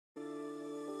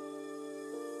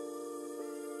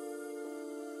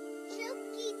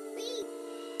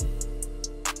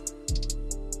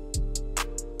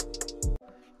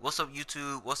What's up,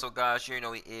 YouTube? What's up, guys? You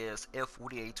know it is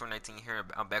F482019 here.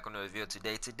 I'm back on the video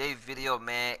today. Today's video,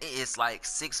 man, it is like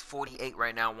 6:48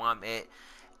 right now where I'm at,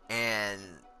 and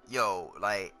yo,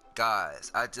 like,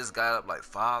 guys, I just got up like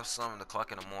 5 something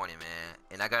o'clock in the morning, man,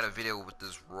 and I got a video with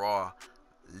this raw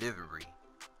livery.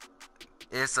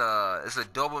 It's a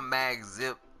double mag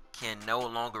zip, can no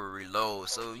longer reload.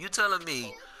 So you telling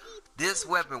me this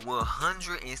weapon with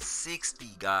 160,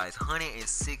 guys,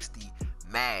 160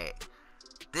 mag.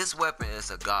 This weapon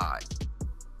is a god.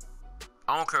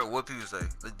 I don't care what people say.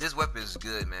 This weapon is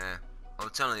good, man. I'm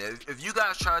telling you. If you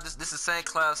guys try this, this is the same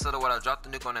class setup what I dropped the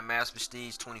nick on the Mass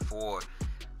Prestige 24.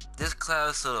 This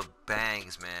class setup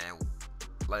bangs, man.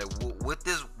 Like with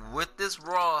this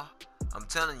raw, I'm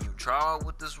telling you, try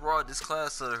with this raw, this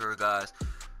class setup here, guys.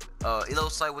 Elo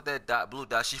sight with that dot, blue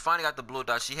dot. She finally got the blue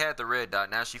dot. She had the red dot.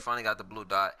 Now she finally got the blue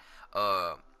dot.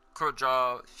 Quick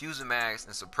draw, fusing mags,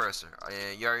 and suppressor.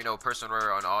 And you already know personal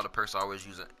rare on all the perks I always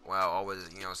use it. Well, I always,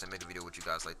 you know, make a video with you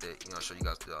guys like that. You know, show you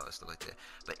guys do all that stuff like that.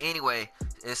 But anyway,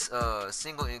 it's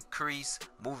single increase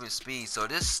moving speed. So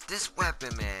this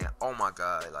weapon, man, oh my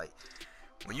god, like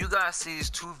when you guys see these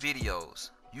 2 videos,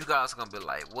 you guys are gonna be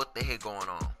like, what the heck going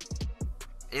on?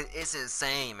 It's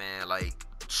insane, man. Like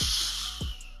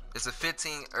it's a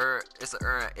 15 it's a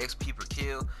earn XP per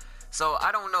kill. So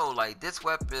I don't know, like this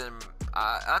weapon,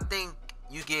 I think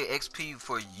you get XP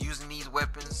for using these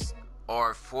weapons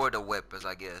or for the weapons,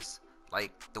 I guess.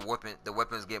 Like the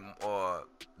weapons get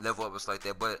level up, it's like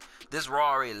that. But this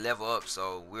raw already level up,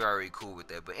 so we're already cool with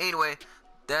that. But anyway,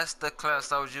 that's the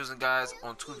class I was using, guys,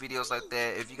 on 2 videos like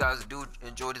that. If you guys do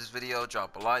enjoy this video,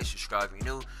 drop a like, subscribe if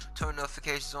you're new, turn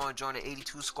notifications on, join the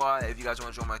 82 squad. If you guys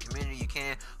want to join my community, you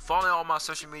can. Follow all my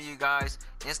social media, guys,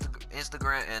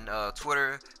 Instagram and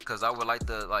Twitter, because I would like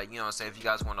to, like, you know what I'm saying, if you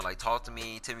guys want to like talk to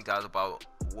me, tell me guys about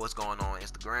what's going on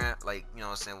Instagram, like, you know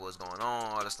what I'm saying, what's going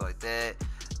on, all that stuff like that.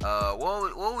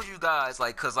 What would you guys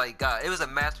like? Cause like, God, it was a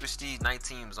Mass Prestige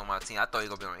 19 was on my team. I thought he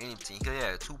was gonna be on any team. Cause he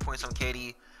had 2 points on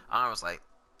KD. I was like,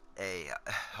 hey,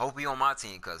 I hope he on my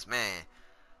team, cause man,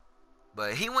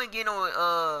 but he wasn't getting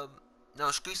on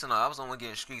no streaks and all. I was the one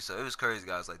getting streaks, so it was crazy,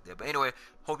 guys, like that. But anyway,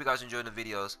 hope you guys enjoyed the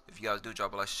videos. If you guys do,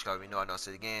 drop a like, subscribe. Let me know I don't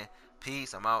say it again.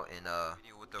 Peace. I'm out. And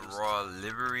with the raw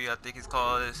livery, I think it's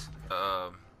called this.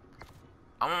 I'm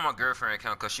on my girlfriend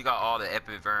account because she got all the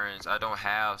epic variants I don't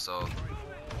have, so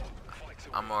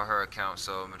I'm on her account.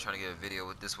 So I'm trying to get a video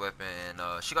with this weapon,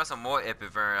 and she got some more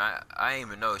epic variant. I ain't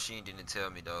even know. She didn't tell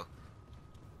me though.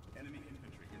 Enemy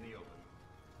infantry in the open.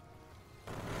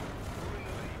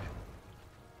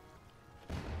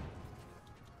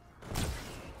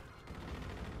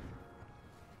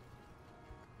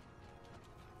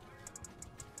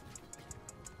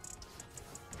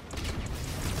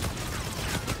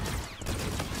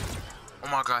 Oh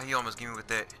my god, he almost gave me with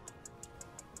that.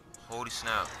 Holy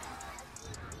snap.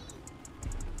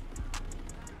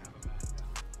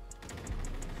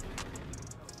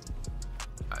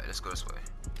 Alright, let's go this way.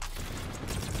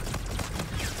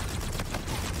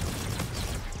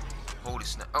 Holy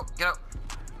snap. Oh, get up.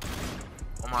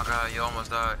 Oh my god, you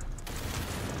almost died.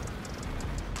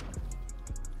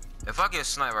 If I get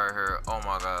sniped right here, oh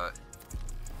my god.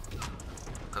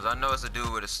 Cause I know it's a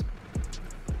dude with a...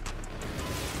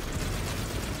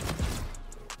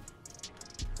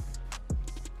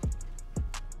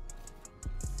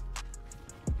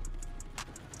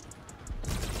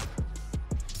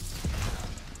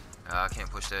 I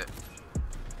can't push that.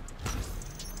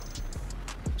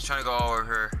 Just trying to go all over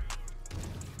here.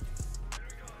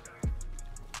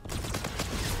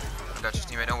 I got your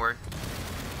teammate, don't worry.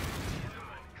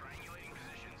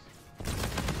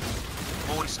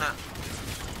 Holy snap.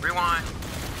 Rewind.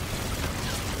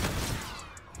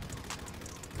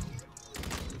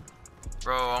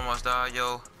 Bro, almost died,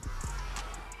 yo.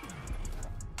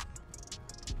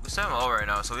 We're 7-0 right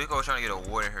now, so we go trying to get a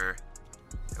ward in here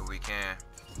if we can.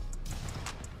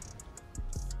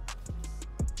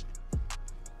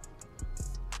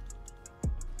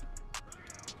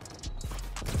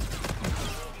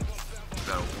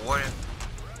 Got a warden.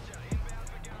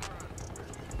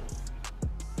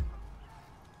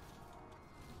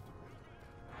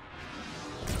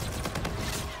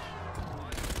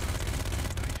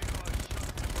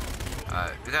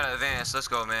 Alright, we gotta advance. Let's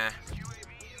go, man.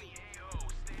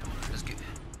 Let's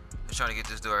try to get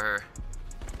this door here.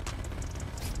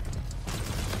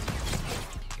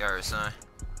 Got her, son.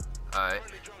 Alright.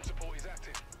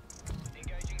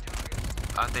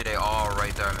 I think they all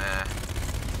right there, man.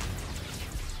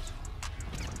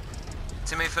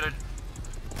 Teammate for the...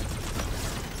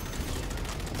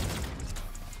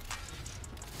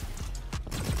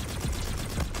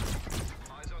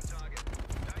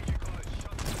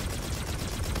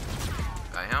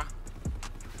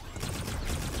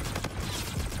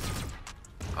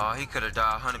 Oh, he could have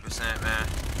died 100%, man.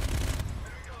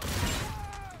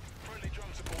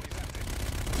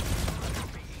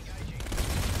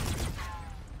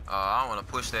 Oh, I don't want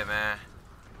to push that, man.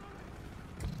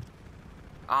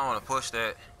 I don't want to push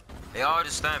that. They all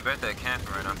just stand back there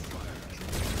camping right now.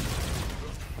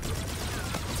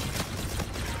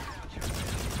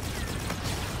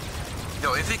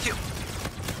 Yo, if he kill...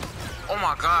 Oh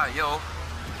my god, yo.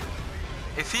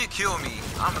 If he kill me,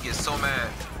 I'm gonna get so mad.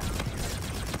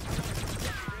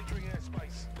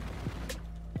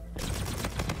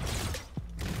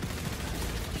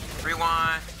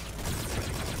 Rewind.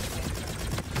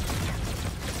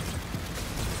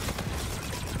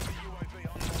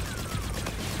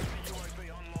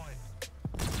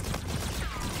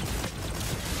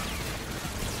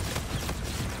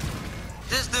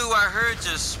 This dude I heard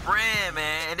just spraying,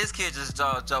 man, and this kid just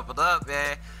jumping up,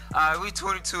 man. Alright, we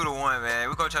 22 to 1, man.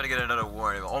 We're gonna try to get another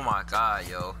warning. Oh my god,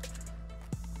 yo.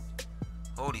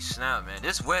 Holy snap, man.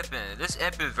 This weapon, this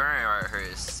epic variant right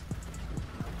here is...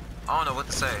 I don't know what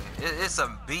to say. It's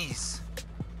a beast.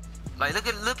 Like,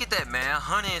 look at that, man.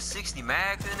 160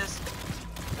 mags in this.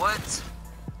 What?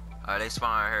 Alright, they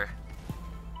spawn right here.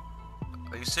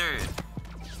 Are you serious?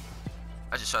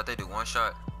 I just shot that dude one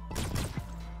shot.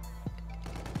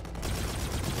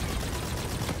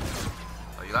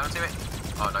 Oh, you got him, teammate?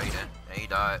 Oh, no, you didn't. And he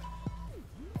died.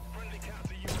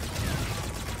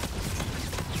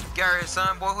 Gary,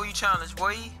 son, boy, who you challenge,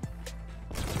 boy?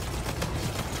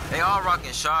 They all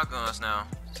rocking shotguns now,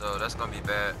 so that's gonna be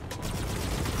bad.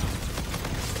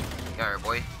 Gary,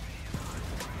 boy.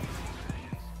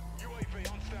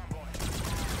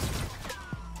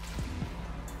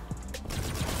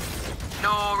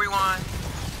 No, rewind.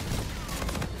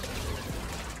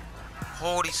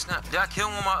 Holy snap. Did I kill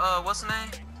him with my, what's the name?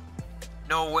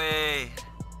 No way.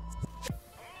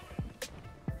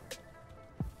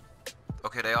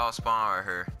 Okay, they all spawn right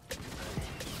here.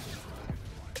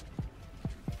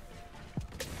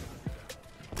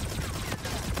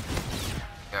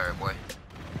 Alright, boy.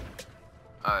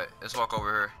 Alright, let's walk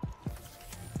over here.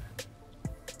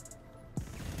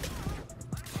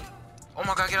 Oh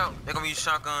my god, get out. They're gonna use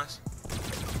shotguns.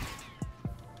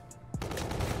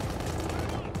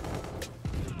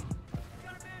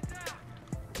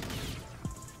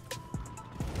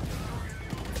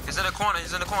 He's in the corner,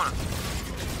 he's in the corner.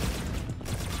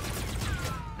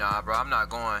 Nah, bro, I'm not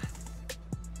going.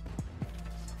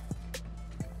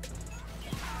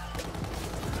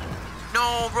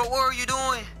 No, bro, what are you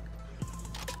doing?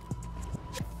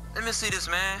 Let me see this,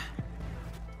 man.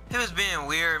 He was being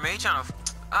weird, man. He trying to...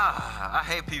 I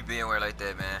hate people being weird like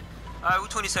that, man. Alright, we're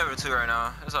 27 to 2 right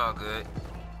now. It's all good.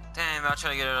 Damn, I'm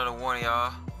trying to get another warning,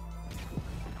 y'all.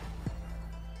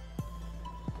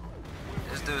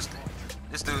 This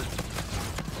dude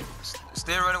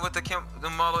still running with the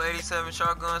Model 87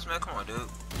 shotguns, man. Come on, dude.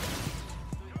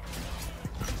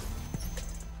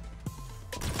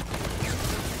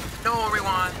 No,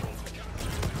 rewind.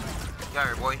 Got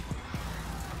her, boy.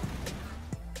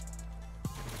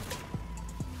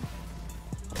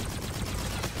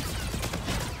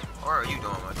 What are you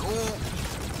doing, man?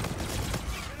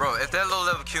 Ooh. Bro, if that low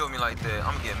level killed me like that,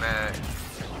 I'm gonna get mad.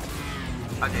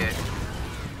 I did.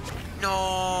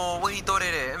 No, where he throw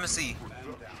that at? Let me see.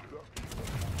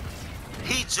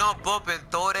 He jump up and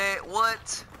throw that?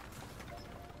 What?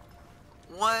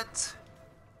 What?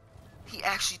 He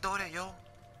actually throw that, yo?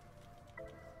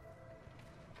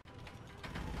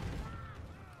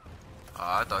 Oh,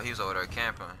 I thought he was over there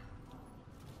camping.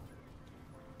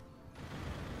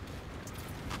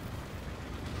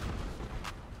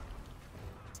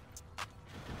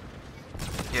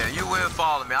 Yeah, you will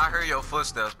follow me. I heard your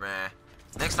footsteps, man.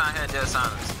 Next time, head dead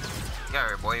silence.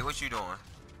 Gary, boy, what you doing?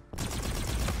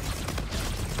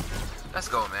 Let's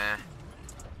go, man.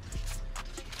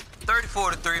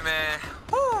 34 to 3, man.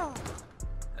 Woo!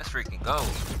 Let's freaking go.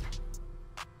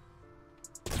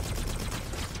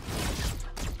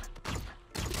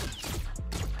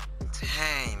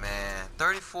 Dang, man.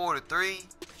 34 to 3.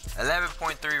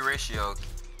 11.3 ratio.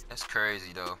 That's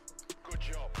crazy, though. Good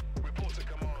job. Report to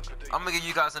command. I'm gonna give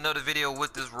you guys another video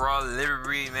with this raw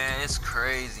livery, man. It's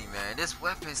crazy, man. This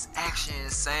weapon is actually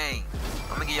insane.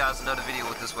 I'm gonna give you guys another video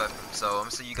with this weapon, so I'm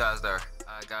gonna see you guys there.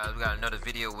 Alright guys, we got another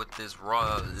video with this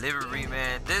raw livery,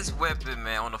 man. This weapon,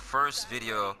 man, on the first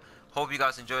video, hope you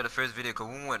guys enjoyed the first video because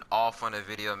we went off on the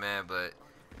video, man, but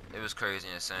it was crazy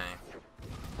insane.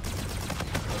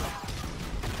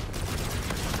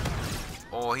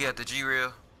 Oh, he had the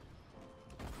G-Rail.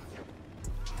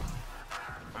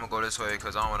 I'm gonna go this way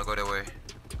because I don't want to go that way.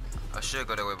 I should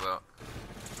go that way, but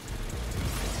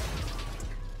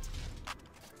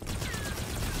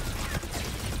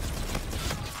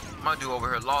My dude over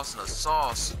here lost in the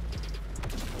sauce.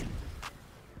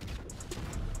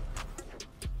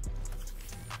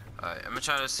 Alright, I'm gonna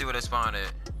try to see where they spawn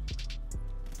at.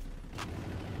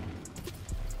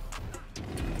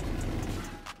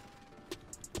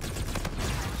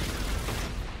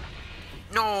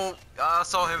 No! I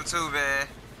saw him too, man.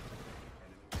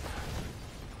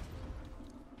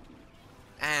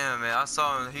 Damn, man, I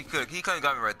saw him. He couldn't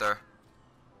got me right there.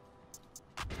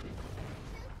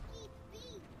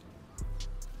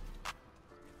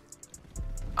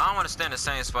 I don't want to stay in the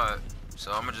same spot,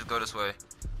 so I'm gonna just go this way.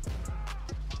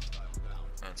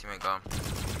 And teammate got him.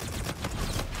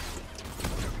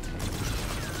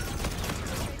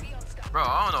 Bro,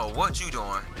 I don't know what you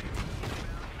doing.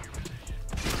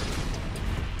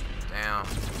 Damn.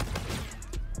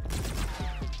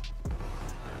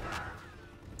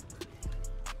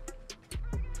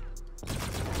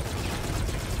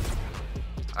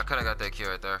 I could have got that kill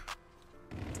right there.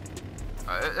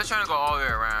 Alright, they're trying to go all the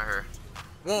way around here.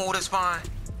 Whoa, that's fine.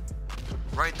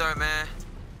 Right there, man.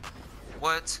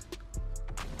 What?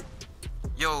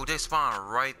 Yo, they spawn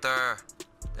right there.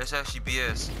 That's actually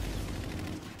BS.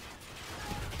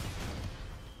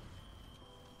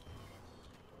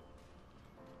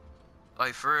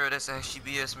 Like, for real, that's actually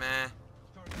BS, man.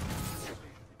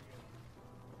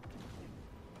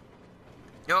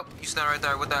 Yup, you stand right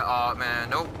there with that AUG, man.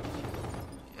 Nope.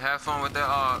 Have fun with that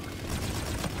AUG.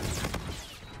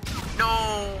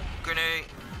 No! Grenade.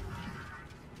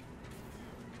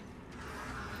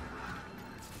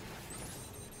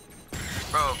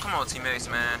 Bro, come on, teammates,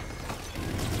 man.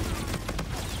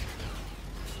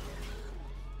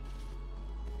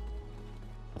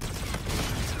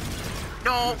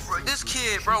 No, bro, this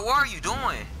kid, bro, what are you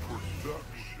doing?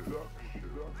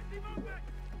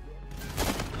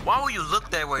 Why would you look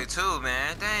that way too,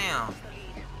 man? Damn.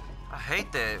 I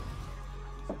hate that.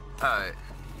 Alright.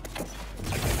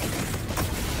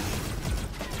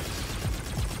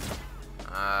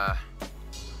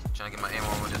 Trying to get my aim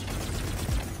on with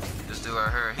this dude right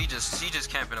here. He just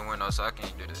camping in the window, so I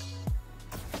can't do that.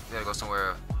 We gotta go somewhere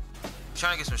else. I'm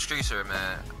trying to get some streaks here,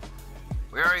 man.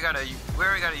 We already got a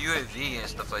UAV and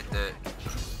stuff like that.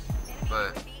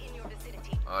 But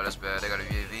oh, that's bad. They got a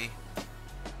UAV.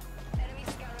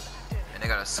 And they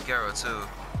got a Scarab too.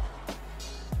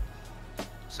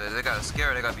 So if they got a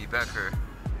Scarab, they gotta be back here.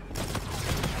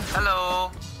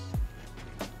 Hello.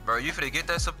 Bro, you finna get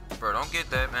that? Bro, don't get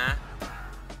that, man.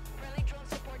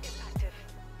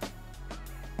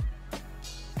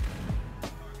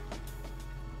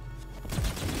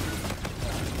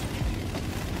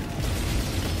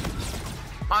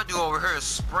 My dude over here is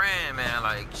spraying, man.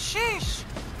 Like, sheesh.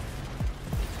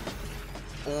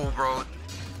 Oh, bro.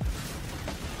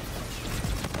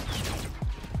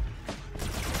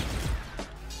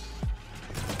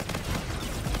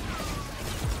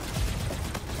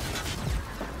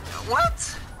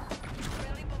 What?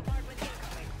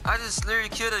 I just literally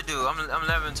killed a dude. I'm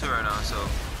 11-2 right now, so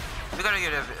you gotta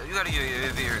get a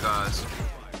UAV here, guys.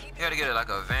 You gotta get it like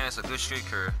a advanced, a good streak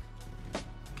here.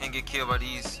 Can't get killed by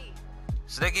these.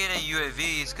 So they get in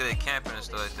UAVs because they camping and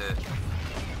stuff like that.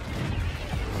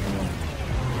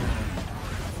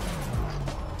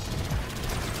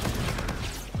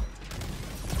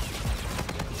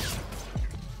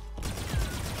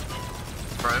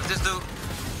 Bro, if this dude,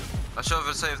 I show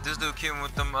if say if this dude came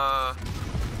with them,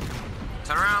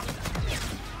 turn around.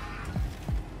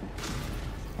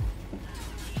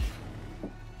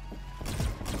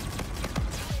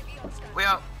 We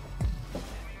out.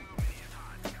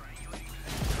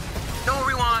 No,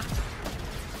 rewind.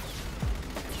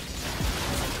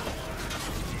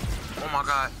 Oh my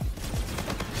god.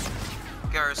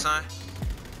 Garrett, son.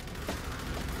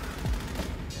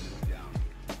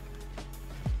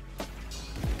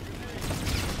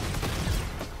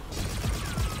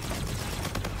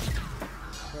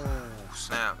 Ooh,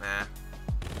 snap, man.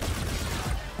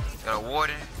 Got a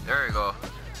warden. There you go.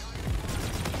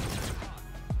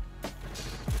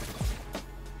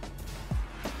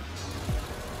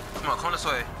 Come on, come this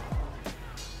way.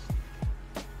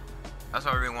 That's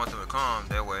why I really want them to come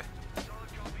that way.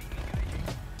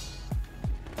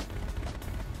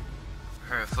 I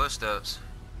heard footsteps.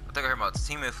 I think I heard my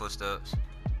teammate footsteps.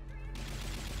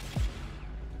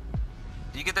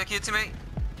 Did you get that kid, teammate?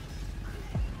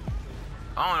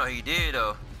 I don't know if he did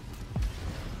though.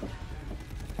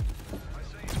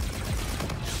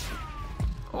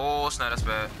 Oh snap, that's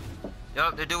bad.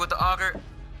 Yup, they do with the auger.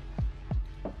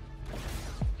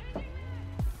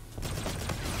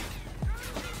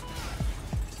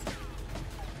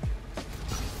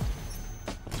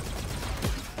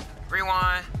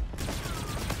 Rewind.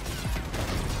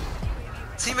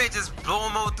 teammate just blow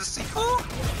him out the C4.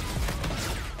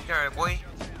 Alright, boy.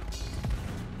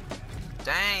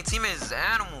 Dang, teammates is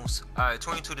animals. Alright,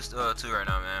 22 to 2 right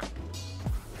now, man.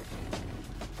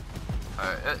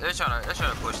 Alright, they're trying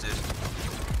to push this.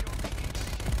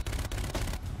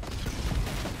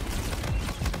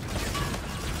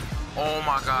 Oh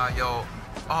my god, yo.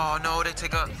 Oh no, they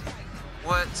take up.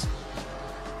 What?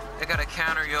 They got a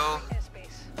counter, yo.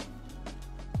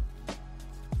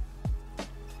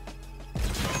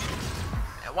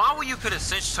 Why would you put a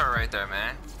cinch turret right there,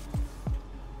 man?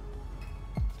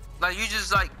 Like, you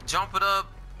just like jump it up,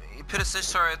 you put a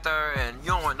cinch turret right there, and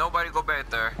you don't want nobody to go back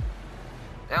there.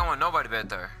 They don't want nobody back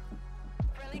there.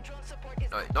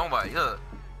 Like, nobody, look.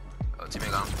 Oh,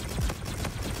 teammate gone.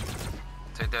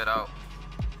 Take that out.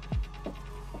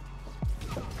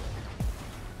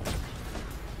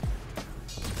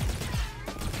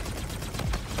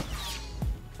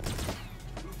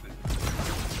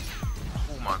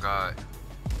 Oh my god.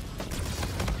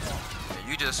 And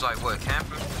you just like, what,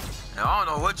 camping? Now, I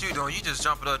don't know what you doing. You just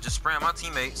jumping up, just spraying my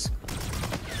teammates.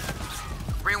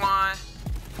 Rewind.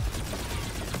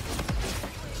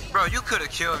 Bro, you could have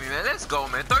killed me, man. Let's go,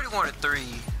 man. 31 to 3.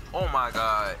 Oh my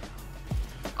god.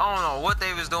 I don't know what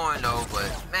they was doing though, but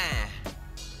man.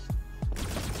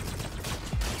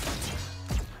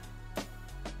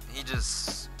 He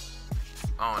just,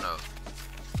 I don't know,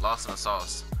 lost in the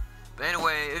sauce. But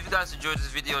anyway, if you guys enjoyed this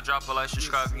video, drop a like,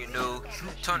 subscribe if you're new,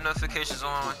 turn notifications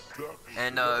on,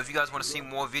 and if you guys want to see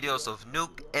more videos of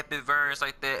nuke epic variants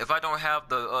like that, if I don't have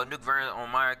the nuke variant on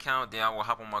my account, then I will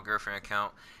hop on my girlfriend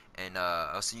account, and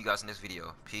I'll see you guys in this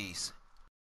video. Peace.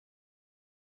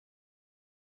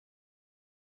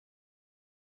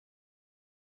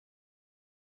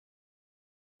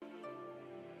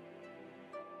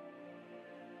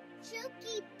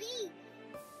 Chuki beat.